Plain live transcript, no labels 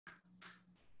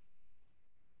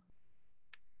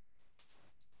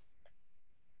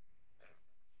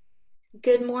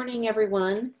Good morning,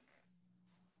 everyone.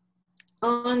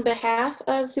 On behalf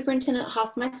of Superintendent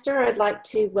Hoffmeister, I'd like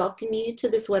to welcome you to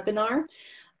this webinar.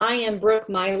 I am Brook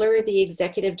Meiller, the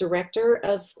Executive Director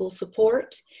of School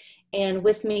Support, and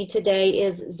with me today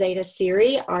is Zada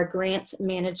Seary, our Grants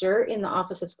Manager in the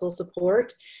Office of School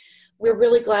Support. We're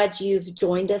really glad you've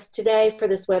joined us today for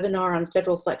this webinar on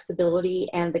federal flexibility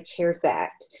and the CARES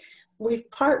Act. We've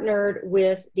partnered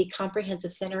with the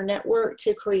Comprehensive Center Network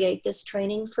to create this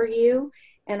training for you,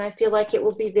 and I feel like it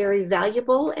will be very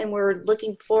valuable, and we're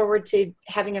looking forward to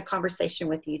having a conversation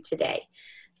with you today.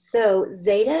 So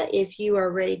Zada, if you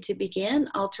are ready to begin,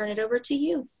 I'll turn it over to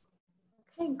you.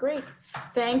 Okay, great.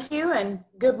 Thank you and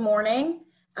good morning.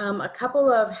 A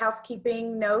couple of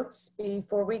housekeeping notes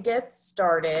before we get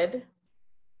started.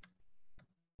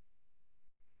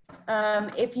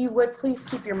 If you would please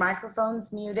keep your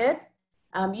microphones muted.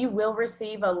 You will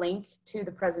receive a link to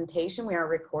the presentation. We are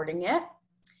recording it.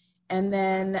 And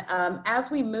then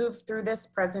as we move through this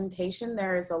presentation,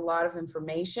 there is a lot of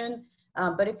information.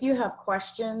 But if you have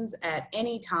questions at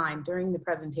any time during the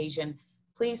presentation,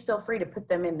 please feel free to put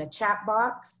them in the chat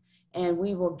box and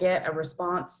we will get a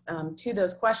response to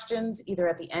those questions either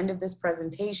at the end of this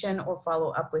presentation or follow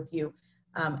up with you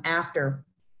after.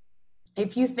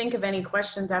 If you think of any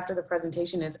questions after the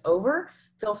presentation is over,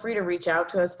 feel free to reach out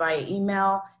to us via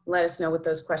email. Let us know what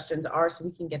those questions are so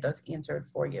we can get those answered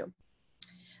for you.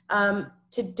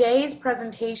 Today's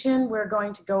presentation, we're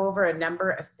going to go over a number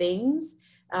of things.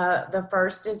 The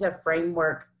first is a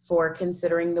framework for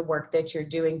considering the work that you're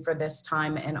doing for this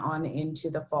time and on into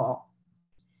the fall.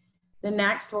 The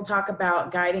next, we'll talk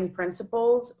about guiding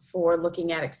principles for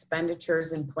looking at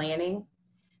expenditures and planning.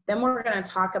 Then we're going to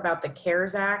talk about the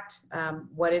CARES Act,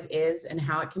 what it is and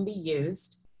how it can be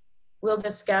used. We'll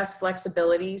discuss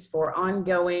flexibilities for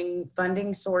ongoing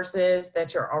funding sources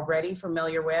that you're already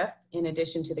familiar with, in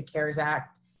addition to the CARES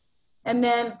Act. And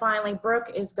then finally,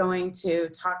 Brook is going to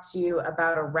talk to you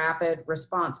about a rapid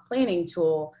response planning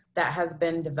tool that has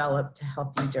been developed to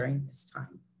help you during this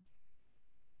time.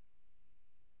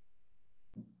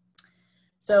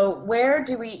 So where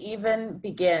do we even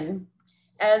begin?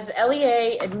 As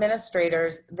LEA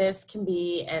administrators, this can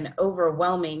be an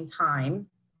overwhelming time.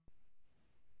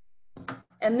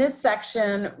 And this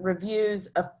section reviews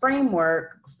a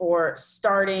framework for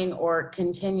starting or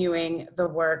continuing the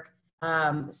work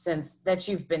that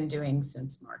you've been doing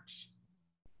since March.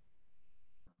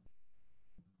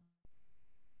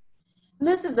 And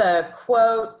this is a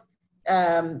quote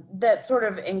that sort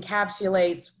of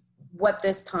encapsulates what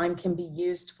this time can be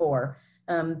used for.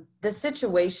 The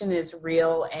situation is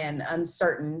real and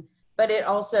uncertain, but it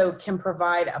also can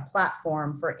provide a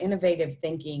platform for innovative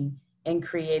thinking and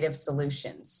creative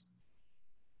solutions.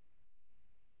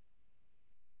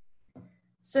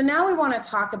 So now we want to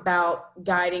talk about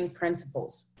guiding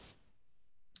principles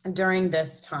during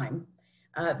this time.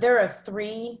 There are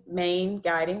three main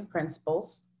guiding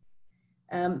principles.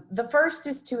 The first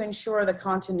is to ensure the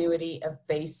continuity of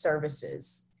base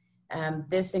services.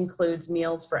 This includes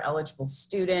meals for eligible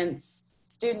students,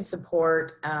 student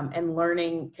support, and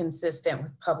learning consistent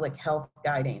with public health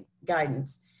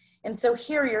guidance. And so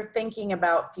here you're thinking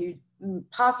about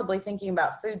possibly thinking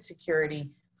about food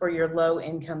security for your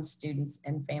low-income students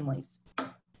and families.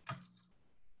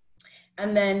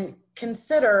 And then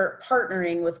consider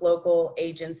partnering with local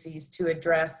agencies to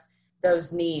address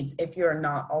those needs if you're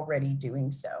not already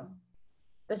doing so.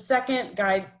 The second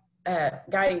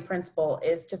guiding principle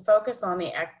is to focus on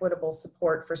the equitable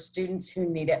support for students who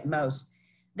need it most.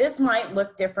 This might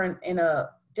look different in a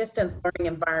distance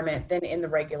learning environment than in the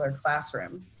regular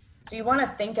classroom. So you want to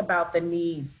think about the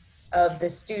needs of the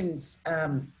students,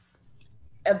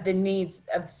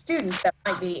 students that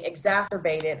might be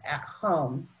exacerbated at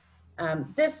home.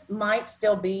 This might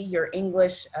still be your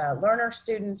English learner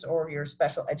students or your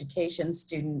special education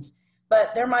students,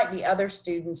 but there might be other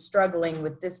students struggling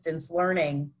with distance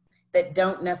learning that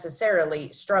don't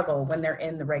necessarily struggle when they're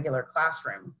in the regular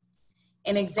classroom.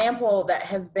 An example that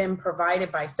has been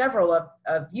provided by several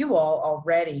of you all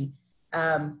already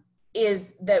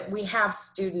is that we have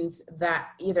students that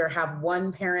either have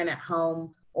one parent at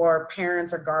home or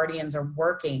parents or guardians are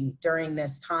working during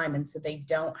this time, and so they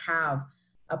don't have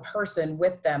a person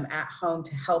with them at home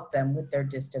to help them with their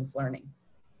distance learning.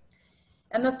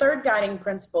 And the third guiding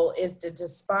principle is to,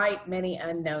 despite many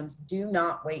unknowns, do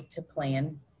not wait to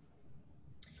plan.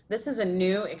 This is a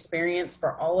new experience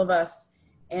for all of us,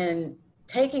 and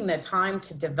taking the time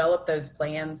to develop those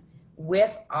plans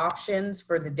with options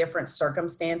for the different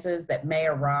circumstances that may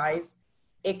arise,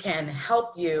 it can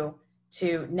help you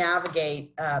to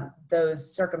navigate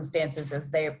those circumstances as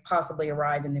they possibly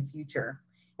arrive in the future.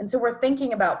 And so we're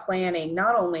thinking about planning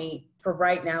not only for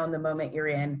right now in the moment you're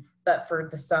in, but for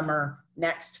the summer,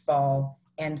 next fall,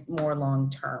 and more long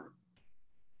term.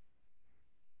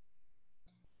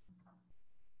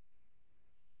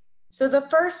 So the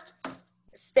first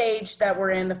stage that we're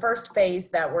in, the first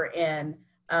phase that we're in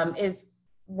is,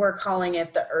 we're calling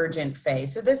it the urgent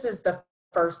phase. So this is the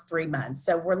first 3 months.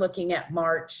 So we're looking at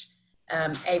March,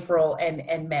 April,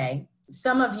 and May.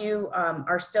 Some of you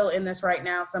are still in this right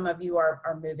now. Some of you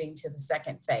are moving to the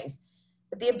second phase.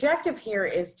 But the objective here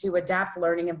is to adapt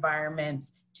learning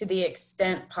environments to the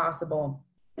extent possible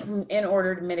in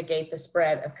order to mitigate the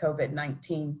spread of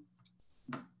COVID-19.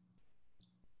 And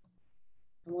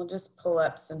we'll just pull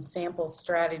up some sample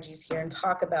strategies here and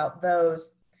talk about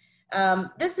those.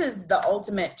 This is the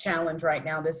ultimate challenge right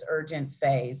now, this urgent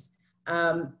phase.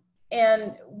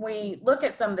 And we look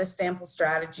at some of the sample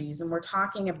strategies, and we're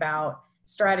talking about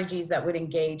strategies that would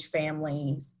engage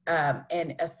families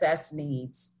and assess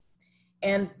needs.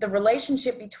 And the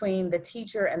relationship between the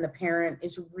teacher and the parent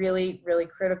is really, really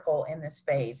critical in this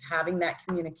phase. Having that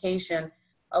communication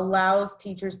allows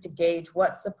teachers to gauge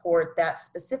what support that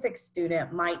specific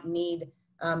student might need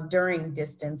during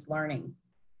distance learning.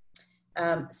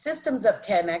 Systems of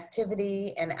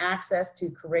connectivity and access to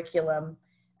curriculum.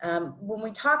 When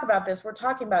we talk about this, we're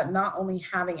talking about not only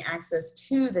having access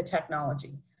to the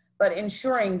technology, but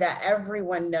ensuring that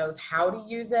everyone knows how to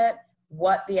use it,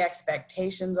 what the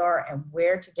expectations are, and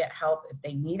where to get help if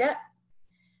they need it.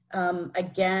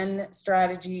 Again,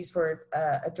 strategies for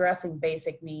addressing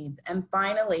basic needs. And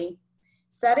finally,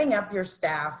 setting up your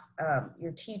staff,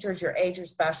 your teachers, your age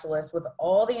specialists with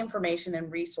all the information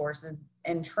and resources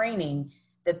and training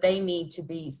that they need to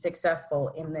be successful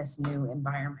in this new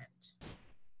environment.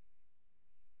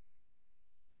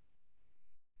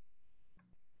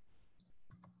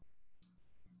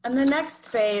 And the next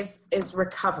phase is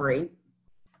recovery.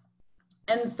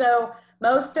 And so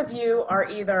most of you are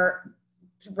either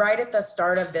right at the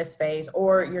start of this phase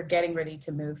or you're getting ready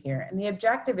to move here. And the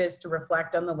objective is to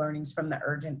reflect on the learnings from the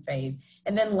urgent phase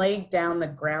and then lay down the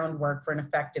groundwork for an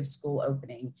effective school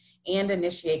opening and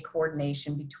initiate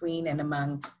coordination between and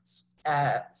among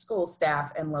school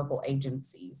staff and local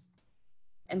agencies.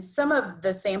 And some of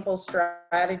the sample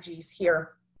strategies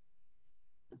here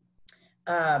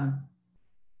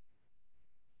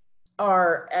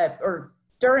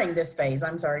during this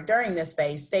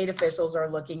phase, state officials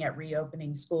are looking at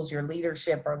reopening schools. Your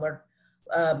leadership are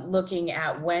looking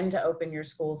at when to open your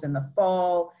schools in the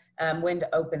fall, when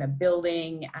to open a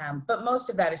building, but most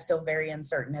of that is still very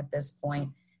uncertain at this point.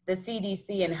 The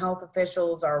CDC and health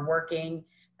officials are working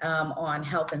on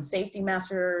health and safety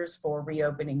measures for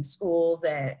reopening schools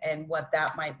and what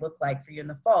that might look like for you in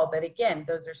the fall. But again,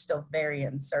 those are still very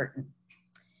uncertain.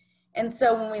 And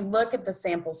so when we look at the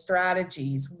sample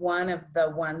strategies, one of the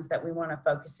ones that we want to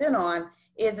focus in on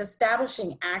is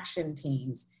establishing action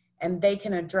teams, and they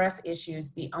can address issues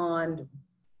beyond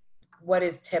what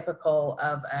is typical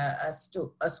of a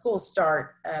school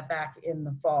start back in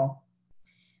the fall.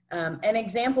 An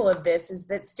example of this is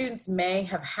that students may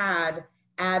have had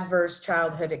adverse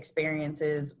childhood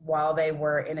experiences while they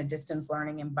were in a distance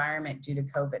learning environment due to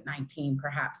COVID-19.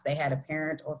 Perhaps they had a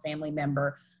parent or family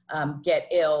member get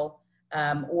ill,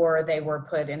 or they were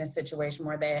put in a situation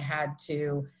where they had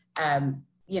to,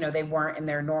 they weren't in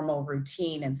their normal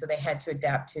routine, and so they had to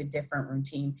adapt to a different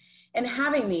routine. And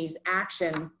having these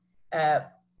action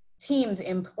teams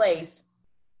in place,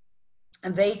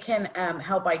 they can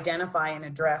help identify and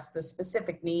address the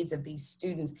specific needs of these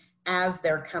students as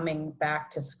they're coming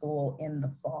back to school in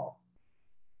the fall.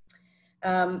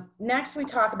 Next, we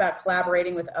talk about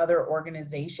collaborating with other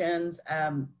organizations.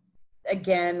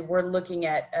 Again, we're looking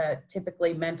at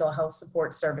typically mental health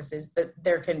support services, but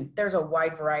there's a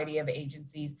wide variety of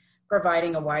agencies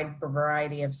providing a wide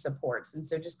variety of supports. And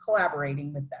so just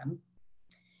collaborating with them.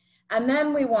 And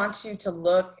then we want you to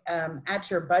look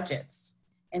at your budgets.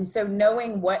 And so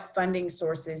knowing what funding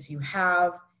sources you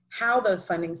have, how those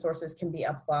funding sources can be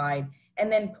applied,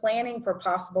 and then planning for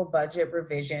possible budget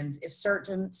revisions if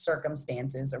certain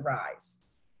circumstances arise.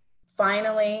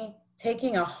 Finally,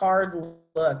 taking a hard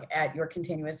look at your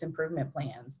continuous improvement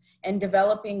plans and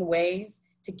developing ways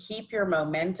to keep your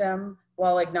momentum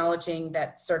while acknowledging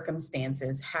that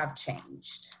circumstances have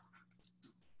changed.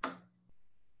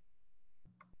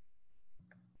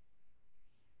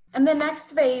 And the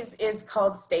next phase is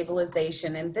called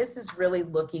stabilization, and this is really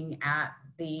looking at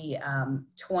the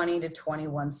 20 to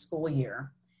 21 school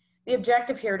year. The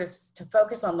objective here is to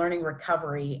focus on learning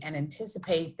recovery and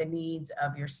anticipate the needs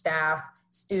of your staff,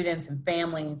 students, and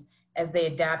families as they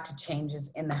adapt to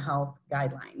changes in the health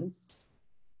guidelines.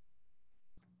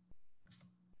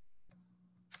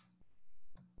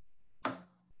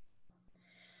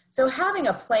 So having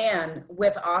a plan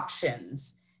with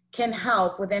options can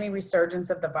help with any resurgence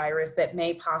of the virus that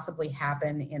may possibly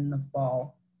happen in the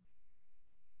fall.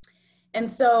 And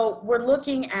so we're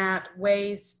looking at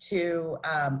ways to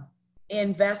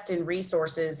invest in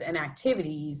resources and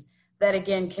activities that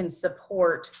again can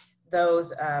support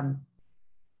those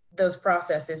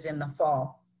processes in the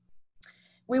fall.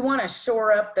 We want to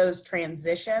shore up those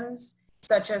transitions,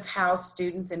 such as how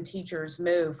students and teachers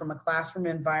move from a classroom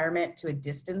environment to a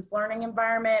distance learning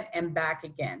environment and back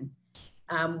again.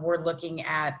 We're looking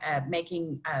at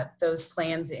making those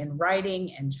plans in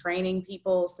writing and training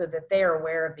people so that they are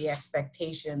aware of the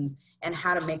expectations and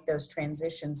how to make those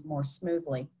transitions more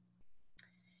smoothly.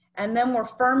 And then we're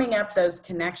firming up those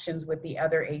connections with the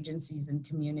other agencies and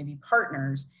community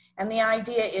partners. And the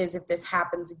idea is if this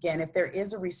happens again, if there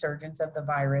is a resurgence of the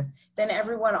virus, then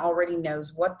everyone already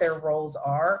knows what their roles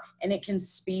are, and it can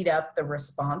speed up the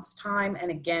response time and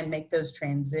again, make those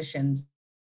transitions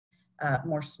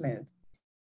more smooth.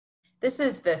 This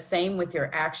is the same with your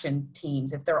action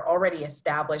teams. If they're already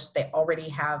established, they already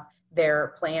have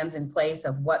their plans in place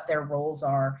of what their roles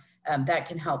are, that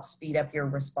can help speed up your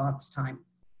response time.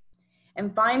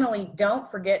 And finally, don't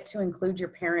forget to include your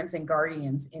parents and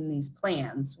guardians in these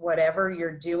plans. Whatever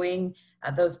you're doing,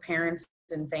 those parents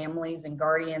and families and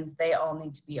guardians, they all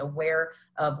need to be aware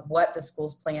of what the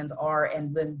school's plans are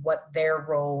and then what their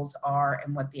roles are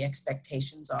and what the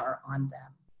expectations are on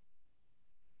them.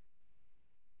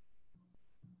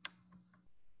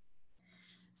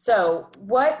 So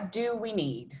what do we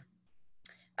need?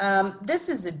 This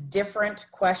is a different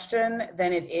question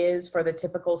than it is for the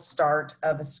typical start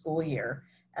of a school year.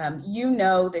 You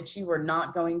know that you are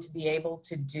not going to be able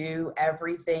to do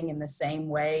everything in the same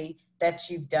way that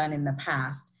you've done in the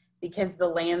past because the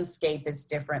landscape is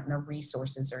different and the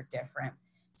resources are different.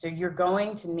 So you're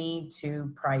going to need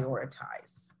to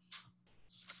prioritize.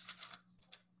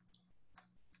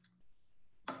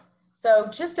 So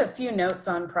just a few notes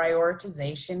on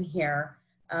prioritization here.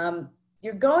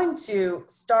 You're going to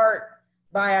start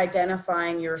by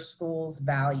identifying your school's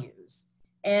values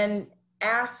and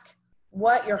ask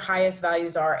what your highest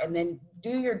values are, and then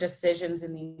do your decisions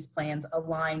in these plans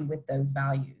align with those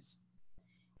values.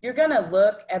 You're going to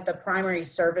look at the primary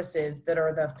services that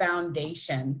are the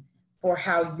foundation for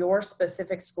how your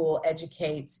specific school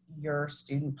educates your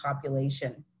student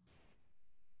population.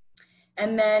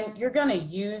 And then you're going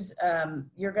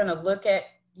to look at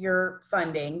your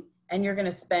funding, and you're going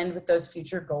to spend with those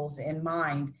future goals in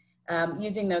mind,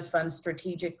 using those funds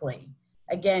strategically.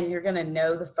 Again, you're going to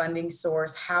know the funding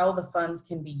source, how the funds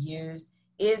can be used.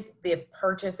 Is the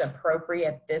purchase appropriate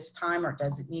at this time, or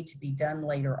does it need to be done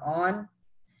later on?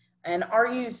 And are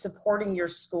you supporting your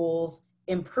school's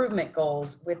improvement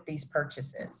goals with these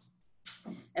purchases?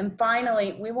 And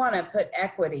finally, we want to put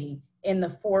equity in the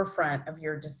forefront of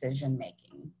your decision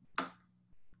making.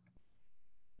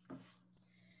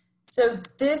 So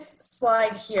this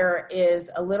slide here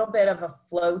is a little bit of a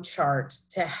flow chart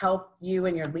to help you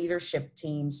and your leadership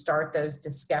team start those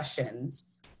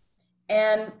discussions.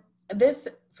 And this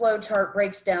flow chart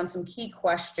breaks down some key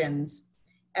questions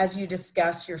as you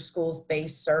discuss your school's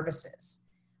base services.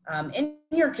 In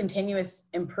your continuous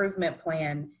improvement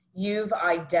plan, you've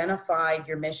identified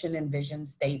your mission and vision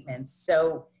statements.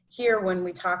 So here, when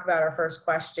we talk about our first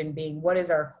question being, what is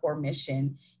our core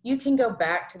mission? You can go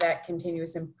back to that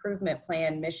continuous improvement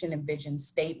plan, mission and vision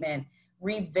statement,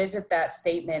 revisit that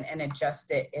statement and adjust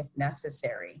it if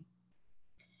necessary.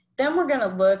 Then we're going to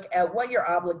look at what your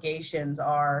obligations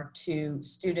are to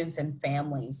students and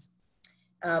families.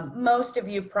 Most of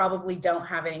you probably don't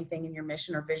have anything in your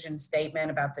mission or vision statement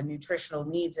about the nutritional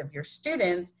needs of your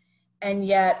students, and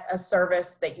yet a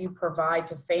service that you provide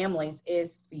to families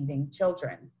is feeding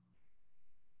children.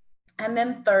 And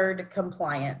then third,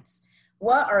 compliance.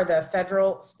 What are the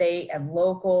federal, state, and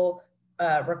local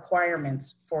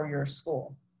requirements for your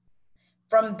school?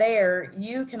 From there,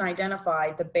 you can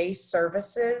identify the base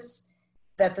services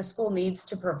that the school needs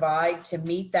to provide to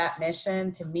meet that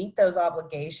mission, to meet those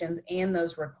obligations and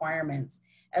those requirements,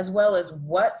 as well as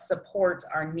what supports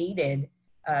are needed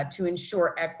to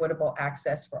ensure equitable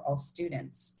access for all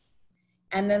students.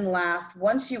 And then last,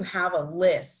 once you have a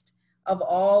list of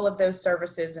all of those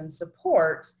services and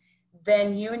supports,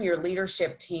 then you and your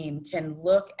leadership team can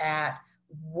look at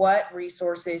what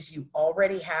resources you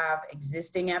already have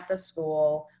existing at the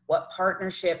school, what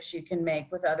partnerships you can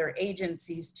make with other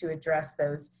agencies to address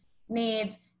those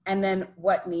needs, and then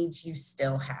what needs you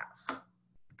still have.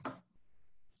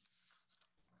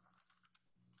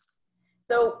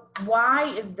 So why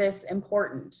is this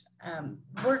important?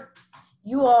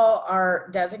 You all are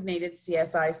designated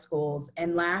CSI schools,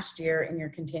 and last year in your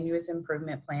continuous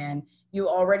improvement plan, you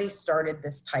already started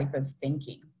this type of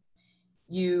thinking.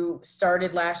 You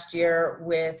started last year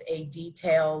with a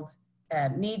detailed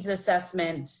needs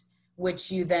assessment,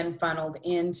 which you then funneled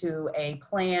into a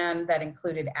plan that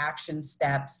included action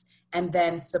steps and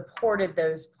then supported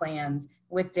those plans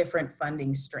with different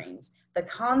funding streams. The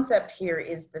concept here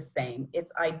is the same.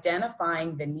 It's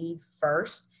identifying the need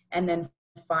first and then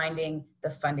finding the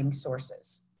funding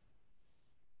sources.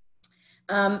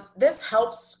 This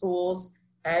helps schools,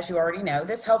 as you already know,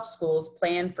 this helps schools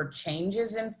plan for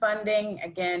changes in funding.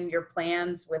 Again, your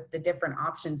plans with the different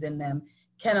options in them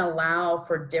can allow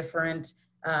for different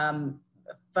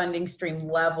funding stream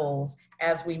levels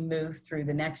as we move through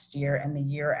the next year and the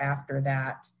year after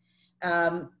that.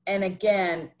 And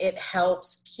again, it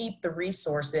helps keep the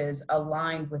resources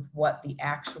aligned with what the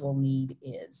actual need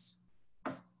is.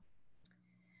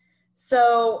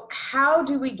 So how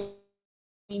do we get what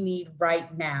we need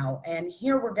right now? And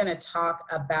here we're going to talk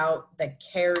about the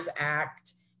CARES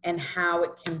Act and how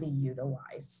it can be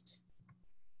utilized.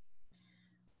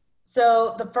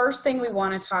 So the first thing we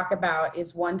want to talk about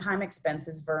is one-time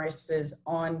expenses versus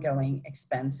ongoing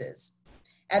expenses.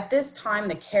 At this time,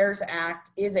 the CARES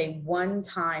Act is a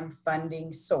one-time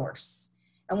funding source.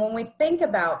 And when we think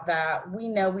about that, we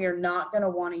know we are not going to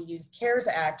want to use CARES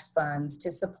Act funds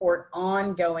to support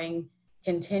ongoing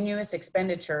continuous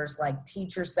expenditures like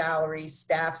teacher salaries,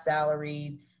 staff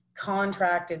salaries,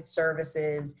 contracted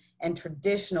services, and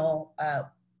traditional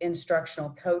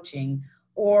instructional coaching,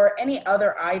 or any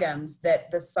other items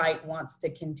that the site wants to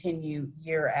continue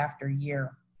year after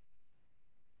year.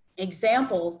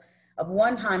 Examples of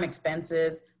one-time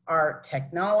expenses are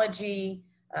technology,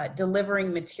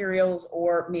 delivering materials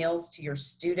or meals to your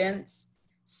students,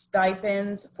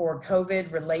 stipends for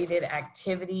COVID-related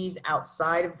activities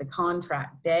outside of the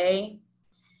contract day.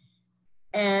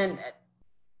 And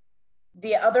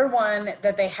the other one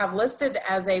that they have listed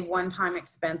as a one-time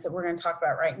expense that we're going to talk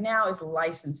about right now is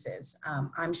licenses.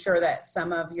 I'm sure that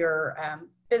some of your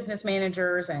business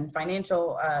managers and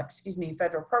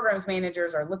federal programs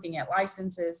managers are looking at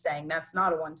licenses saying that's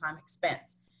not a one-time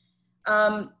expense.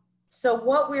 So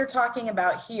what we're talking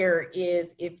about here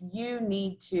is if you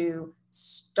need to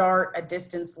start a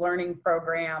distance learning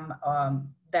program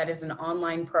that is an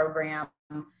online program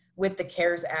with the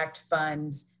CARES Act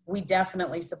funds, we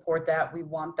definitely support that. We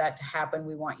want that to happen.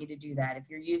 We want you to do that. If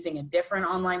you're using a different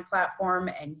online platform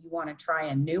and you want to try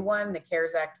a new one, the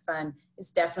CARES Act fund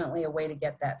is definitely a way to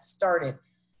get that started.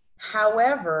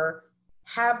 However,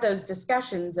 have those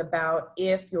discussions about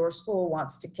if your school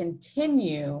wants to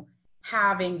continue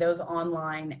having those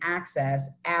online access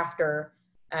after,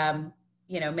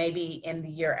 maybe in the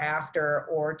year after,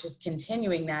 or just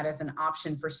continuing that as an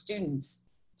option for students.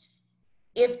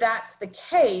 If that's the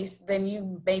case, then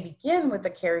you may begin with the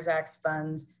CARES Act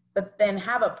funds, but then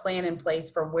have a plan in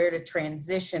place for where to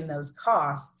transition those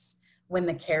costs when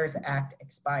the CARES Act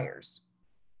expires.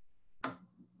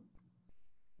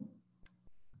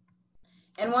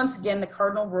 And once again, the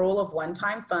cardinal rule of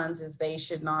one-time funds is they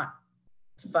should not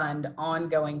fund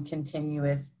ongoing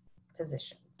continuous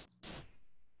positions.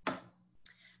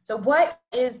 So what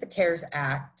is the CARES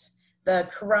Act? The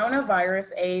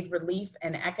Coronavirus Aid, Relief,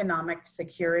 and Economic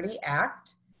Security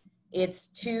Act. It's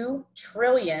 $2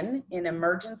 trillion in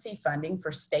emergency funding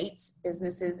for states,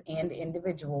 businesses, and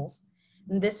individuals.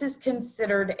 And this is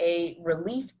considered a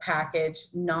relief package,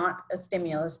 not a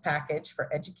stimulus package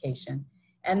for education.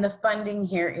 And the funding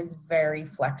here is very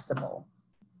flexible.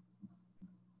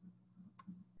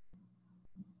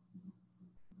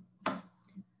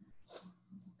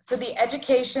 So the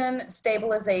Education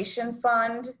Stabilization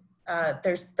Fund,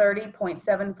 there's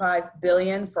 $30.75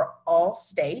 billion for all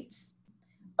states.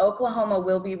 Oklahoma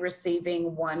will be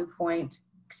receiving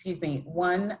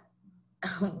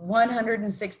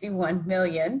 161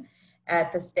 million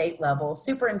at the state level.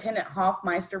 Superintendent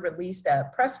Hoffmeister released a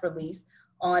press release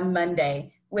on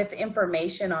Monday with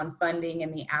information on funding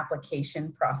and the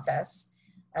application process.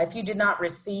 If you did not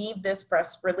receive this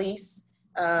press release,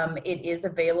 it is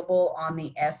available on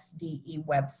the SDE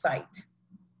website.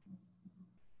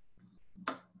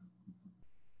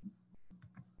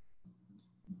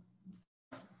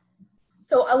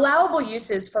 So allowable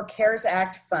uses for CARES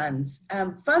Act funds.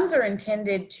 Funds are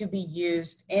intended to be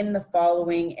used in the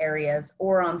following areas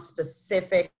or on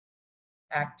specific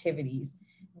activities.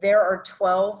 There are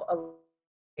 12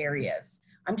 areas.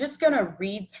 I'm just going to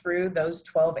read through those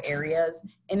 12 areas.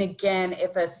 And again,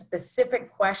 if a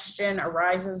specific question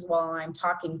arises while I'm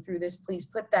talking through this, please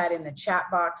put that in the chat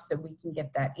box so we can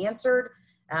get that answered.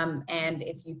 And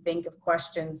if you think of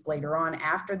questions later on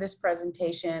after this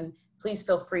presentation, please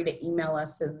feel free to email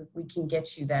us so that we can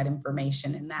get you that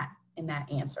information in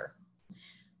that answer.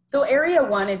 So area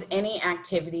 1 is any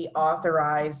activity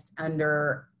authorized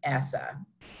under ESSA.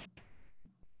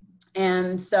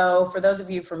 And so for those of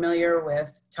you familiar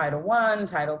with Title I,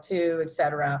 Title II,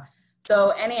 etc.,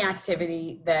 so any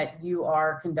activity that you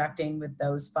are conducting with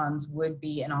those funds would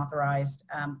be an authorized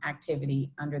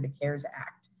activity under the CARES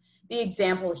Act. The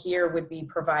example here would be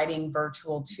providing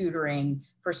virtual tutoring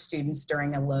for students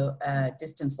during a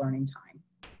distance learning time.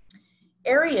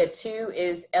 Area 2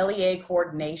 is LEA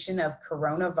coordination of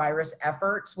coronavirus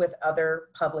efforts with other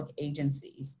public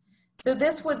agencies. So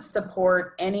this would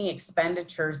support any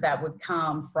expenditures that would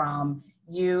come from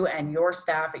you and your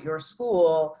staff at your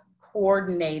school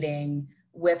coordinating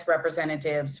with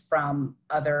representatives from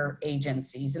other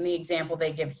agencies. And the example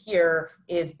they give here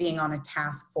is being on a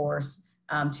task force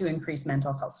to increase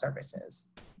mental health services.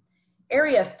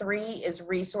 Area 3 is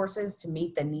resources to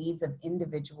meet the needs of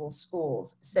individual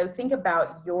schools. So think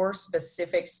about your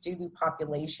specific student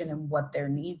population and what their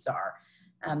needs are.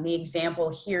 The example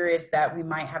here is that we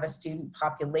might have a student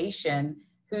population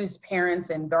whose parents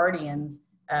and guardians,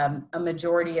 a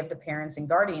majority of the parents and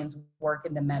guardians work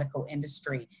in the medical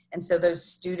industry. And so those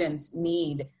students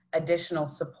need additional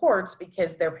supports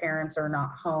because their parents are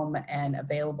not home and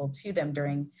available to them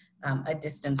during a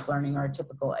distance learning or a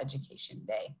typical education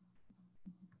day.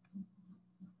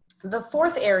 The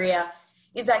fourth area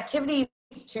is activities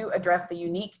to address the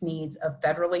unique needs of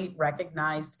federally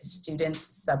recognized student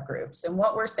subgroups. And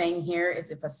what we're saying here is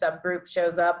if a subgroup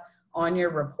shows up on your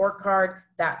report card,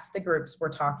 that's the groups we're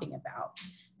talking about.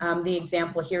 The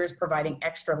example here is providing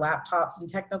extra laptops and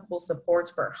technical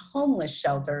supports for homeless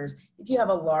shelters if you have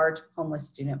a large homeless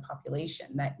student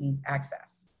population that needs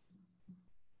access.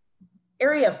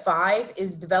 Area 5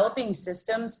 is developing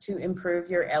systems to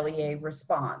improve your LEA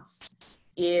response.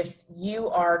 If you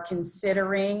are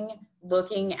considering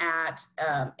looking at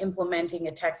implementing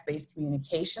a text-based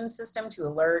communication system to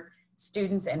alert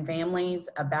students and families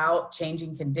about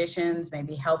changing conditions,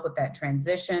 maybe help with that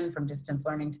transition from distance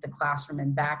learning to the classroom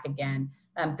and back again,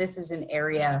 this is an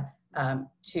area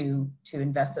to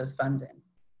invest those funds in.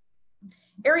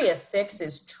 Area 6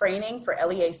 is training for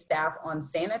LEA staff on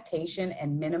sanitation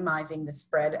and minimizing the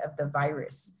spread of the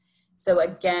virus. So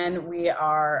again, we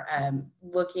are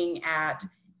looking at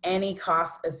any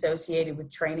costs associated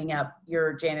with training up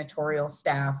your janitorial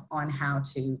staff on how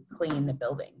to clean the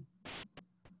building.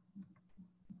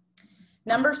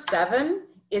 Number 7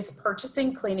 is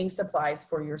purchasing cleaning supplies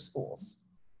for your schools.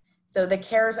 So the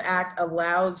CARES Act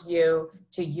allows you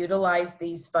to utilize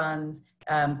these funds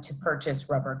to purchase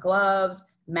rubber gloves,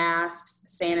 masks,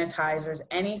 sanitizers,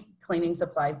 any cleaning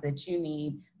supplies that you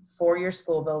need for your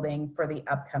school building for the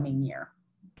upcoming year.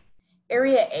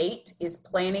 Area 8 is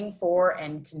planning for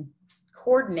and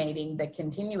coordinating the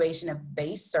continuation of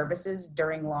base services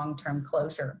during long-term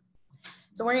closure.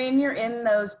 So when you're in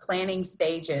those planning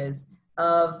stages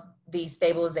of the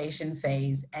stabilization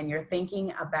phase and you're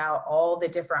thinking about all the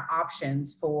different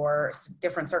options for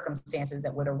different circumstances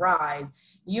that would arise,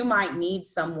 you might need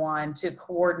someone to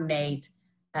coordinate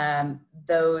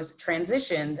those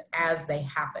transitions as they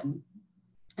happen.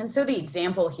 And so the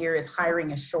example here is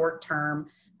hiring a short-term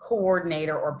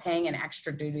coordinator or paying an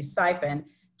extra duty stipend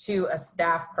to a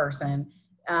staff person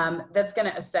that's going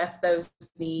to assess those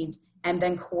needs and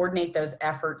then coordinate those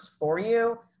efforts for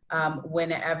you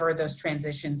whenever those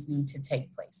transitions need to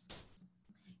take place.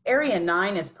 Area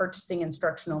 9 is purchasing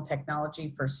instructional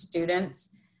technology for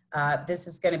students. This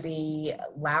is going to be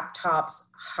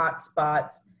laptops,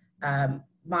 hotspots,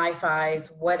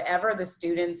 MiFis,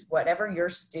 whatever your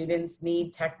students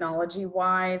need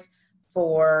technology-wise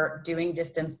for doing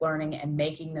distance learning and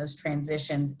making those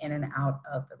transitions in and out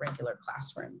of the regular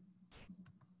classroom.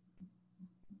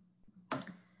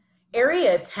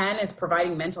 Area 10 is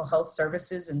providing mental health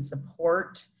services and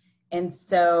support. And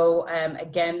so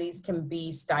again, these can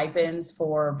be stipends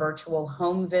for virtual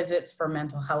home visits for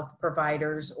mental health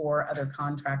providers or other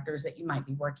contractors that you might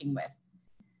be working with.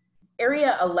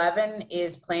 Area 11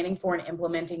 is planning for and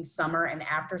implementing summer and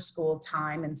after school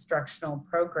time instructional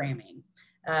programming.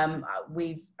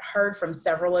 We've heard from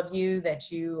several of you that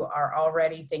you are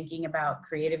already thinking about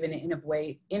creative and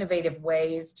innovative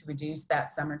ways to reduce that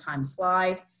summertime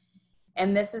slide.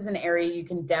 And this is an area you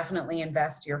can definitely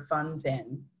invest your funds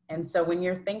in. And so when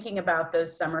you're thinking about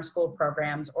those summer school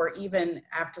programs or even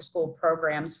after school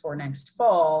programs for next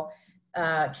fall,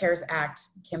 CARES Act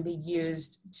can be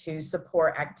used to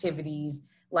support activities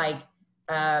like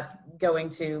going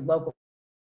to local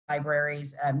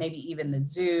libraries, maybe even the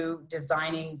zoo,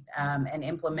 designing and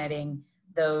implementing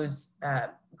those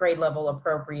grade level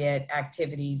appropriate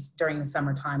activities during the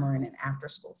summertime or in an after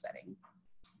school setting.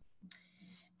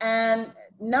 And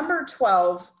number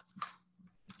 12,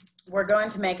 we're going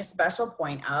to make a special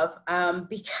point of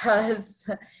because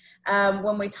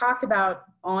when we talked about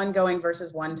ongoing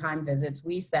versus one-time visits,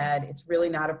 we said it's really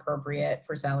not appropriate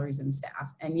for salaries and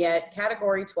staff. And yet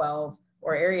category 12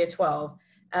 or area 12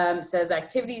 says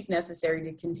activities necessary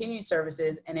to continue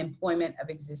services and employment of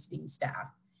existing staff.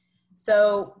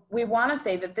 So we want to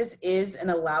say that this is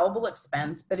an allowable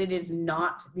expense, but it is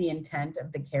not the intent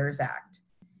of the CARES Act.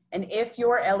 And if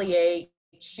your LEA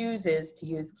chooses to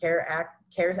use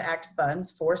CARES Act funds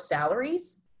for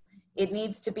salaries, it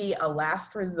needs to be a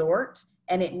last resort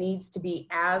and it needs to be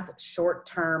as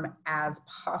short-term as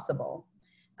possible.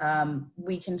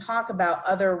 We can talk about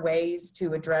other ways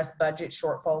to address budget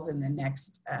shortfalls in the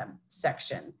next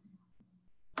section.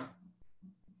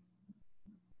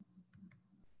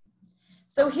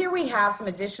 So here we have some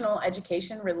additional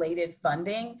education-related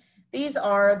funding. These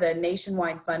are the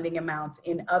nationwide funding amounts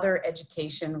in other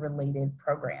education-related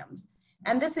programs.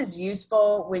 And this is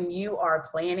useful when you are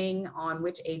planning on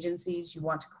which agencies you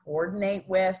want to coordinate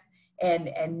with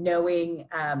and knowing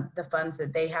the funds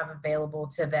that they have available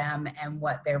to them and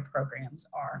what their programs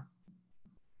are.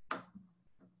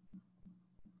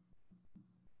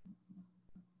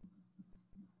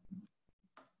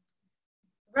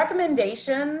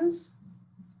 Recommendations.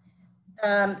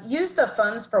 Use the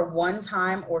funds for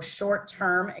one-time or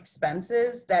short-term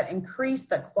expenses that increase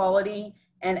the quality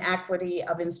and equity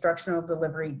of instructional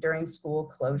delivery during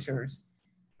school closures.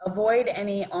 Avoid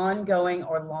any ongoing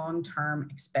or long-term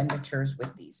expenditures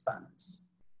with these funds.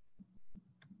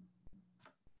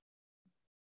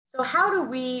 So how do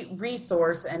we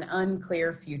resource an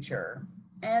unclear future?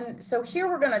 And so here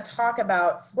we're going to talk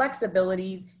about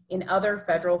flexibilities in other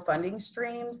federal funding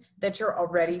streams that you're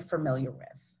already familiar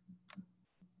with.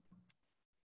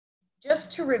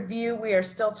 Just to review, we are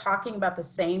still talking about the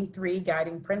same three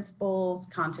guiding principles: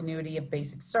 continuity of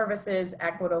basic services,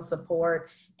 equitable support,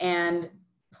 and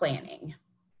planning.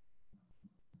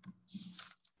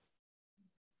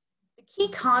 The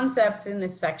key concepts in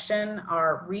this section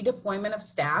are redeployment of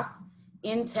staff,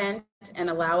 intent and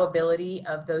allowability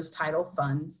of those title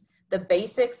funds, the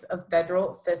basics of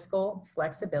federal fiscal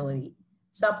flexibility,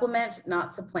 supplement,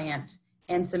 not supplant,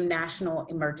 and some national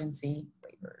emergency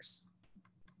waivers.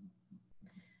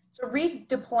 So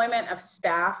redeployment of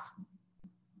staff,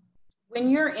 when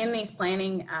you're in these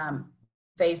planning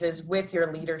phases with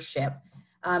your leadership,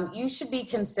 you should be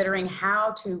considering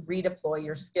how to redeploy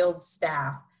your skilled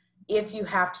staff if you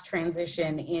have to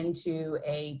transition into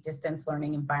a distance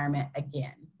learning environment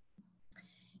again.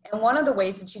 And one of the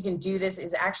ways that you can do this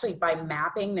is actually by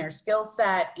mapping their skill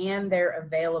set and their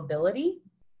availability.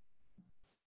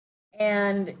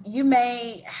 And you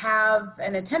may have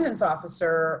an attendance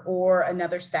officer or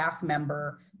another staff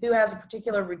member who has a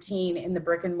particular routine in the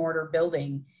brick and mortar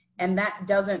building, and that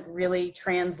doesn't really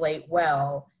translate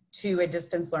well to a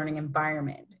distance learning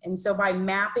environment. And so by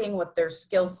mapping what their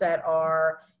skill set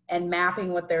are and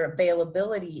mapping what their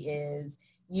availability is,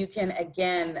 you can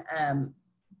again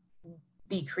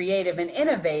be creative and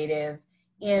innovative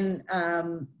in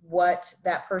what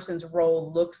that person's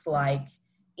role looks like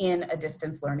in a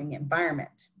distance learning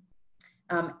environment.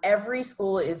 Every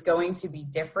school is going to be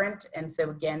different. And so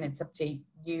again, it's up to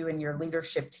you and your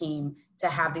leadership team to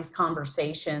have these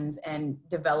conversations and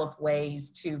develop ways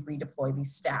to redeploy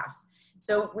these staffs.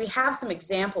 So we have some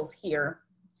examples here,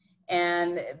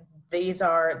 and these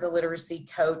are the literacy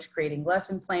coach creating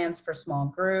lesson plans for small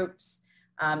groups,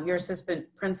 your assistant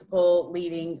principal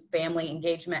leading family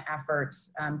engagement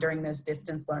efforts during those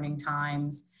distance learning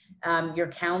times, your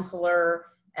counselor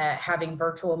having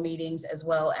virtual meetings as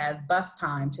well as bus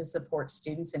time to support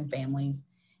students and families.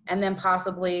 And then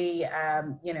possibly,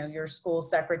 your school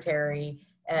secretary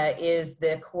is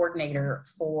the coordinator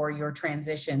for your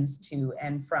transitions to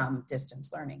and from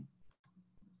distance learning.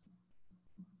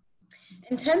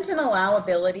 Intent and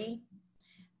allowability.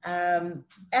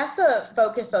 ESSA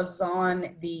focuses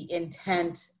on the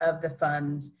intent of the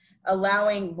funds,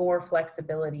 allowing more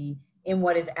flexibility in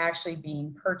what is actually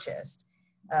being purchased.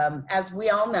 As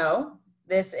we all know,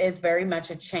 this is very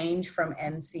much a change from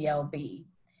NCLB.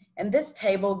 And this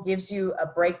table gives you a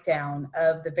breakdown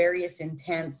of the various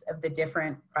intents of the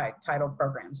different title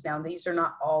programs. Now, these are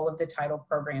not all of the title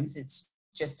programs. It's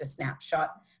just a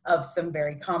snapshot of some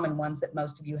very common ones that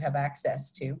most of you have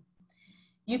access to.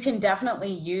 You can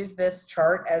definitely use this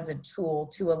chart as a tool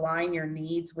to align your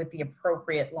needs with the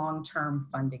appropriate long-term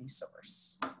funding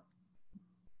source.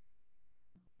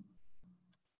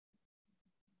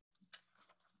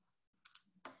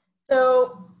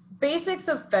 So Basics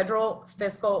of federal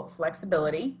fiscal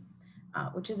flexibility,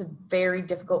 which is a very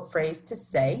difficult phrase to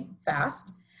say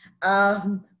fast.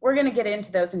 We're going to get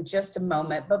into those in just a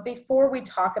moment, but before we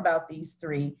talk about these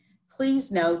three,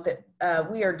 please note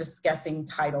that we are discussing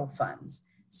title funds,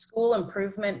 school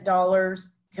improvement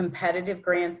dollars, competitive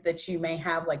grants that you may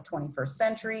have like 21st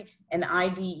Century and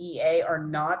IDEA are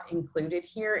not included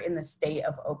here in the state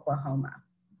of Oklahoma.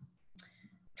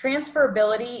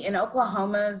 Transferability in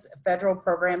Oklahoma's federal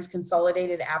programs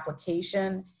consolidated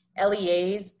application,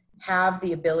 LEAs have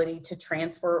the ability to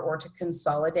transfer or to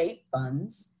consolidate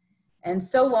funds. And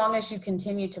so long as you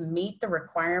continue to meet the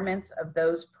requirements of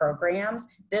those programs,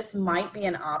 this might be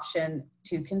an option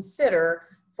to consider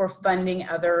for funding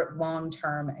other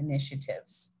long-term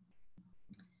initiatives.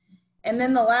 And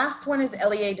then the last one is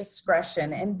LEA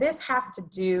discretion, and this has to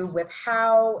do with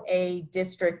how a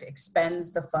district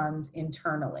expends the funds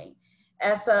internally.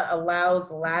 ESSA allows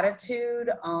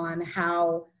latitude on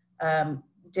how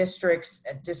districts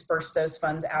disperse those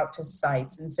funds out to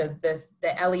sites, and so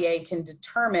the LEA can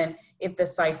determine if the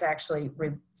sites actually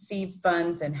receive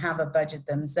funds and have a budget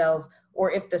themselves,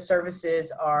 or if the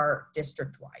services are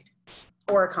district-wide,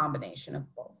 or a combination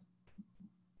of both.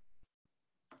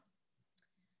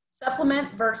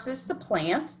 Supplement versus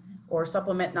supplant, or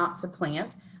supplement not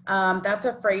supplant. That's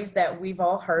a phrase that we've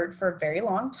all heard for a very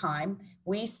long time.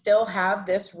 We still have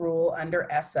this rule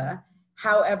under ESSA.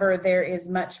 However, there is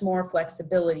much more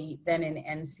flexibility than in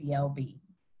NCLB.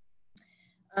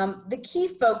 The key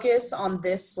focus on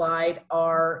this slide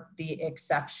are the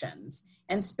exceptions.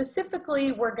 And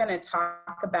specifically, we're going to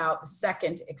talk about the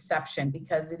second exception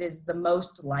because it is the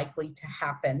most likely to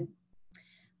happen.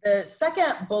 The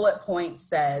second bullet point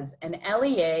says an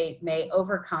LEA may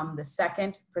overcome the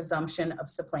second presumption of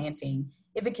supplanting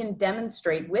if it can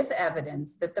demonstrate with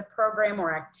evidence that the program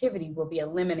or activity will be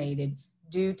eliminated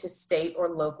due to state or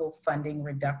local funding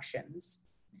reductions.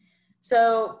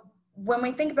 So when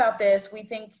we think about this, we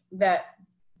think that,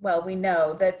 well, we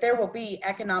know that there will be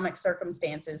economic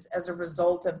circumstances as a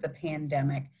result of the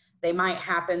pandemic. They might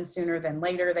happen sooner than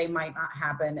later. They might not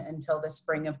happen until the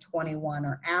spring of 21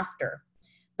 or after.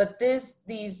 But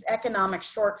these economic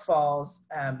shortfalls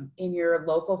in your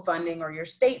local funding or your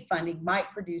state funding might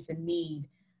produce a need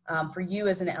for you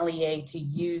as an LEA to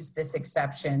use this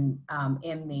exception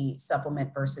in the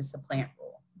supplement versus supplant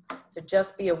rule. So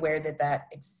just be aware that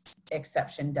that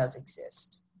exception does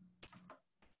exist.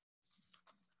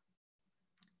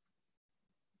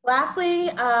 Lastly,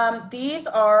 these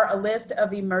are a list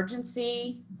of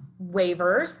emergency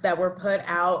waivers that were put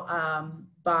out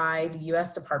by the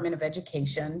U.S. Department of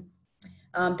Education.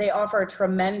 They offer a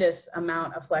tremendous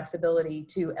amount of flexibility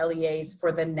to LEAs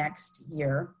for the next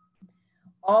year.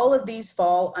 All of these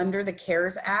fall under the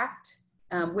CARES Act,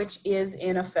 which is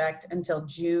in effect until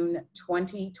June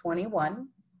 2021.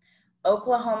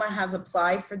 Oklahoma has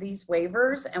applied for these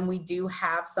waivers, and we do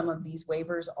have some of these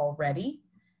waivers already.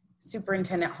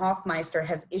 Superintendent Hoffmeister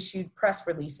has issued press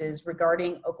releases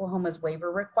regarding Oklahoma's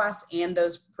waiver requests and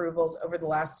those approvals over the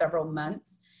last several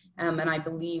months. And I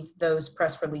believe those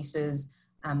press releases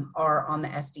are on the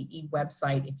SDE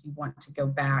website if you want to go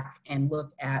back and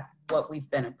look at what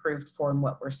we've been approved for and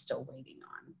what we're still waiting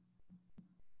on.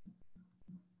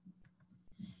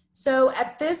 So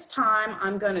at this time,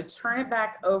 I'm going to turn it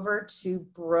back over to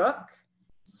Brooke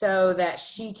so that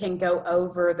she can go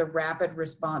over the rapid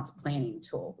response planning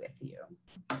tool with you.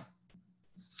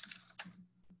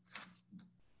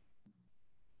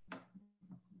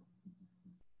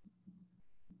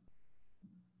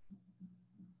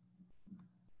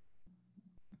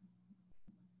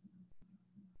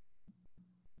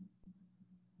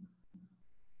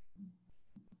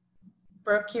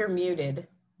 Brooke, you're muted.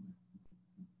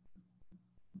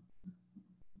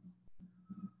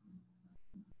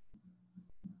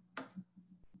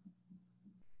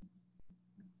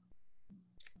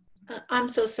 I'm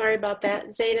so sorry about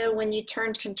that. Zada, when you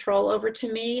turned control over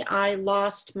to me, I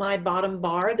lost my bottom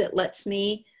bar that lets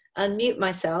me unmute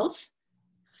myself.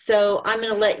 So I'm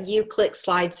going to let you click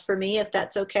slides for me if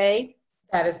that's okay.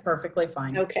 That is perfectly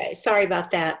fine. Okay, sorry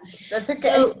about that. That's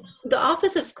okay. So the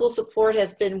Office of School Support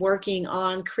has been working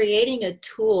on creating a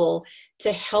tool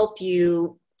to help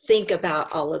you think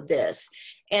about all of this.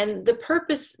 And the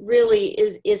purpose really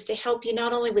is to help you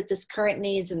not only with this current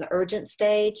needs in the urgent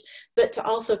stage, but to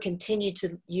also continue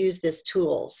to use this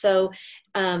tool. So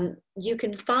you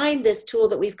can find this tool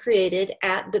that we've created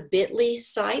at the bit.ly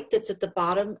site that's at the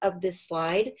bottom of this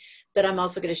slide, but I'm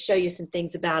also going to show you some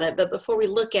things about it. But before we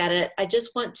look at it, I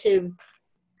just want to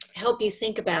help you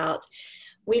think about,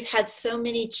 we've had so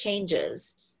many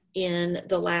changes in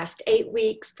the last 8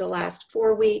 weeks, the last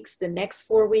 4 weeks, the next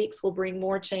 4 weeks will bring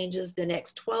more changes, the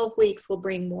next 12 weeks will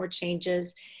bring more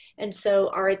changes. And so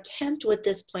our attempt with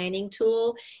this planning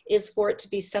tool is for it to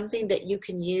be something that you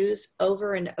can use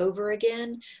over and over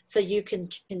again so you can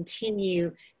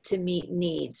continue to meet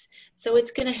needs. So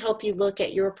it's going to help you look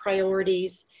at your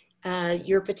priorities,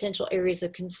 your potential areas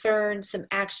of concern, some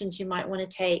actions you might want to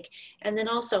take, and then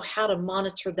also how to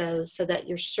monitor those so that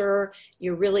you're sure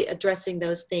you're really addressing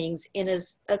those things in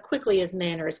as quickly as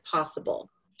manner as possible.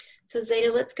 So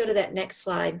Zada, let's go to that next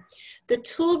slide. The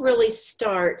tool really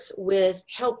starts with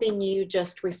helping you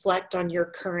just reflect on your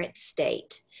current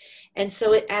state. And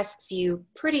so it asks you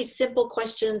pretty simple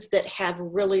questions that have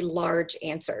really large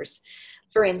answers.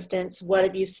 For instance, what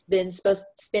have you been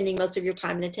spending most of your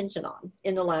time and attention on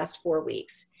in the last 4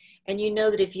 weeks? And you know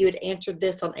that if you had answered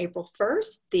this on April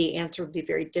 1st, the answer would be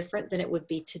very different than it would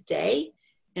be today.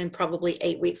 And probably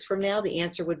 8 weeks from now, the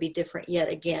answer would be different yet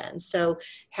again. So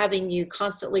having you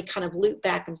constantly kind of loop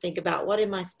back and think about, what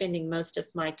am I spending most of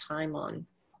my time on?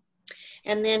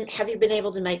 And then have you been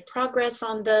able to make progress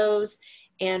on those?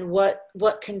 And what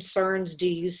concerns do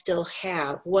you still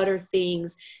have? What are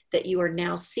things that you are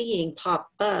now seeing pop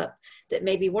up that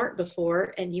maybe weren't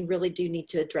before, and you really do need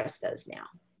to address those now?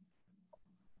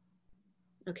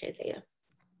 Okay, Zada.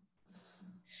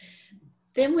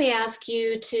 Then we ask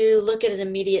you to look at an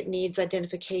immediate needs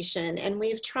identification, and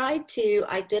we've tried to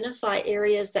identify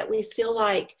areas that we feel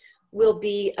like will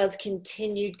be of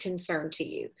continued concern to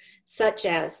you, such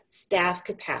as staff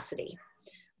capacity,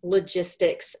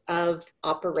 logistics of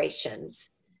operations,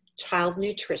 child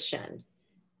nutrition,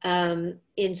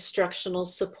 instructional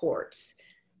supports,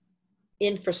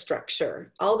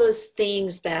 infrastructure, all those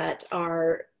things that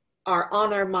are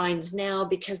on our minds now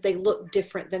because they look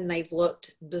different than they've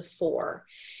looked before.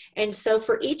 And so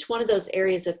for each one of those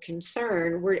areas of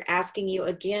concern, we're asking you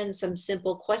again some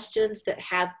simple questions that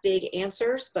have big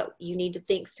answers, but you need to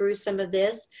think through some of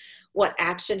this. What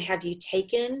action have you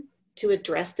taken to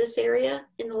address this area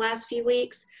in the last few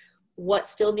weeks? What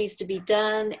still needs to be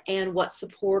done, and what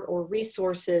support or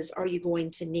resources are you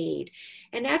going to need?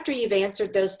 And after you've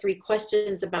answered those 3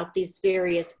 questions about these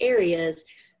various areas,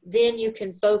 then you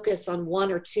can focus on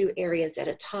 1 or 2 areas at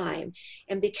a time.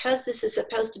 And because this is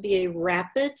supposed to be a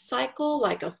rapid cycle,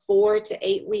 like a 4 to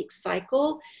 8 week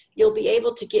cycle, you'll be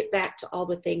able to get back to all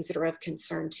the things that are of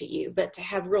concern to you, but to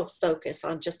have real focus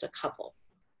on just a couple.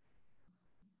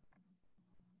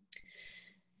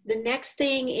 The next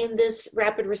thing in this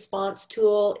rapid response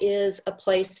tool is a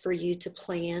place for you to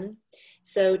plan.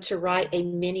 So to write a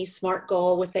mini SMART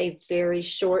goal with a very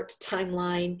short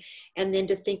timeline, and then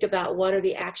to think about what are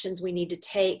the actions we need to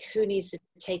take, who needs to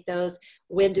take those,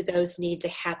 when do those need to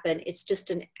happen. It's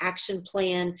just an action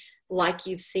plan like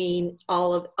you've seen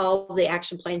all of the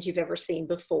action plans you've ever seen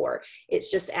before.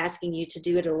 It's just asking you to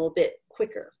do it a little bit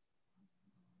quicker.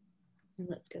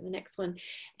 Let's go to the next one.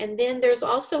 And then there's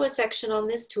also a section on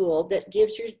this tool that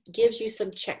gives you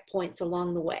some checkpoints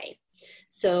along the way.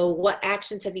 So what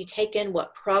actions have you taken?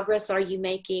 What progress are you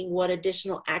making? What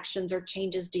additional actions or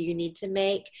changes do you need to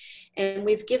make? And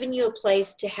we've given you a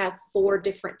place to have 4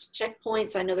 different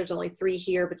checkpoints. I know there's only 3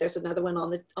 here, but there's another one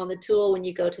on the tool when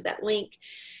you go to that link.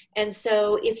 And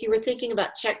so if you were thinking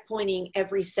about checkpointing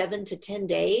every 7 to 10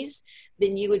 days,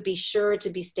 then you would be sure to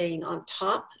be staying on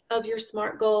top of your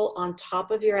SMART goal, on top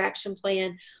of your action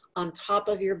plan, on top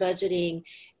of your budgeting,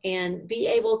 and be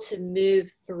able to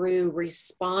move through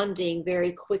responding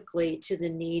very quickly to the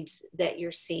needs that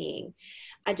you're seeing.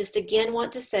 I just again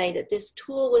want to say that this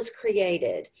tool was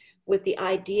created with the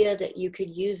idea that you could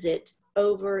use it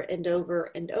over and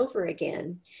over and over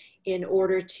again in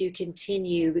order to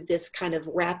continue this kind of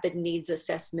rapid needs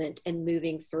assessment and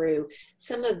moving through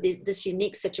some of this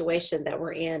unique situation that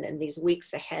we're in and these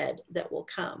weeks ahead that will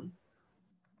come.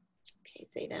 Okay,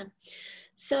 Zada.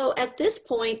 So at this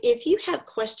point, if you have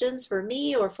questions for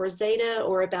me or for Zada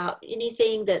or about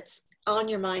anything that's on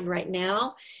your mind right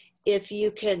now, if you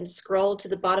can scroll to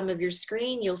the bottom of your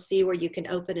screen, you'll see where you can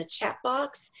open a chat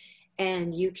box,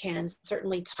 and you can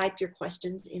certainly type your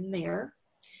questions in there.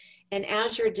 And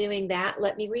as you're doing that,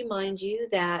 let me remind you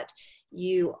that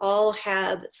you all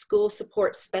have school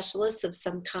support specialists of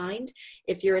some kind.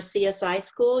 If you're a CSI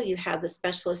school, you have the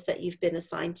specialist that you've been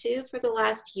assigned to for the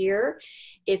last year.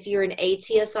 If you're an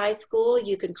ATSI school,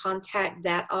 you can contact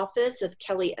that office of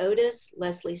Kelly Otis,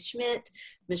 Leslie Schmidt,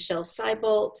 Michelle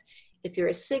Seibolt. If you're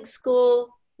a SIG school,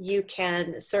 you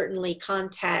can certainly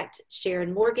contact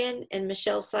Sharon Morgan and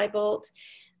Michelle Seibolt.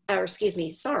 or excuse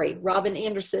me, sorry, Robin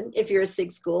Anderson, if you're a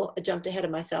SIG school. I jumped ahead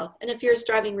of myself. And if you're a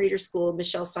Striving Reader School,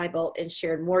 Michelle Seibelt and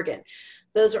Sharon Morgan.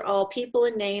 Those are all people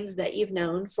and names that you've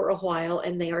known for a while,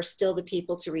 and they are still the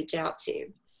people to reach out to.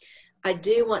 I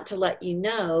do want to let you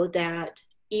know that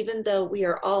even though we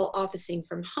are all officing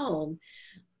from home,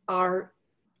 our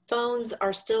phones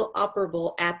are still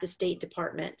operable at the State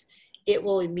Department. It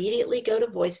will immediately go to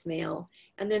voicemail,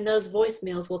 and then those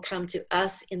voicemails will come to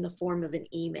us in the form of an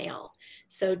email.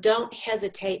 So don't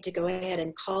hesitate to go ahead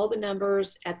and call the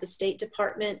numbers at the State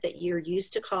Department that you're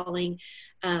used to calling,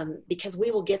 because we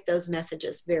will get those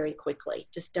messages very quickly.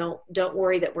 Just don't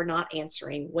worry that we're not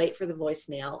answering. Wait for the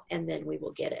voicemail, and then we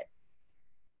will get it.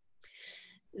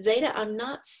 Zada, I'm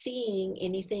not seeing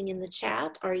anything in the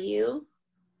chat. Are you?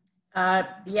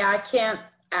 Yeah, I can't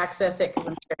access it because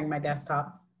I'm sharing my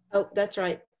desktop. Oh, that's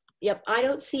right. Yep, I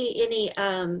don't see any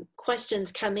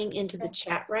questions coming into the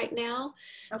chat right now.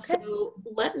 Okay. So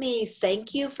let me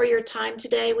thank you for your time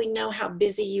today. We know how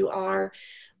busy you are.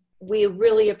 We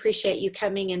really appreciate you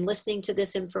coming and listening to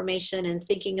this information and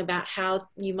thinking about how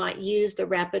you might use the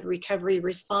Rapid Recovery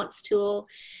Response Tool.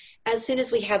 As soon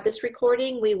as we have this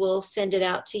recording, we will send it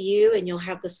out to you, and you'll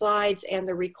have the slides and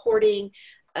the recording,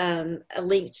 a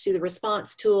link to the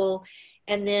response tool,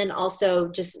 and then also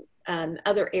just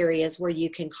other areas where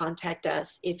you can contact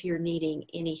us if you're needing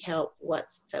any help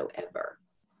whatsoever.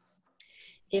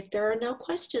 If there are no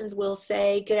questions, we'll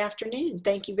say good afternoon.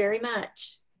 Thank you very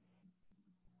much.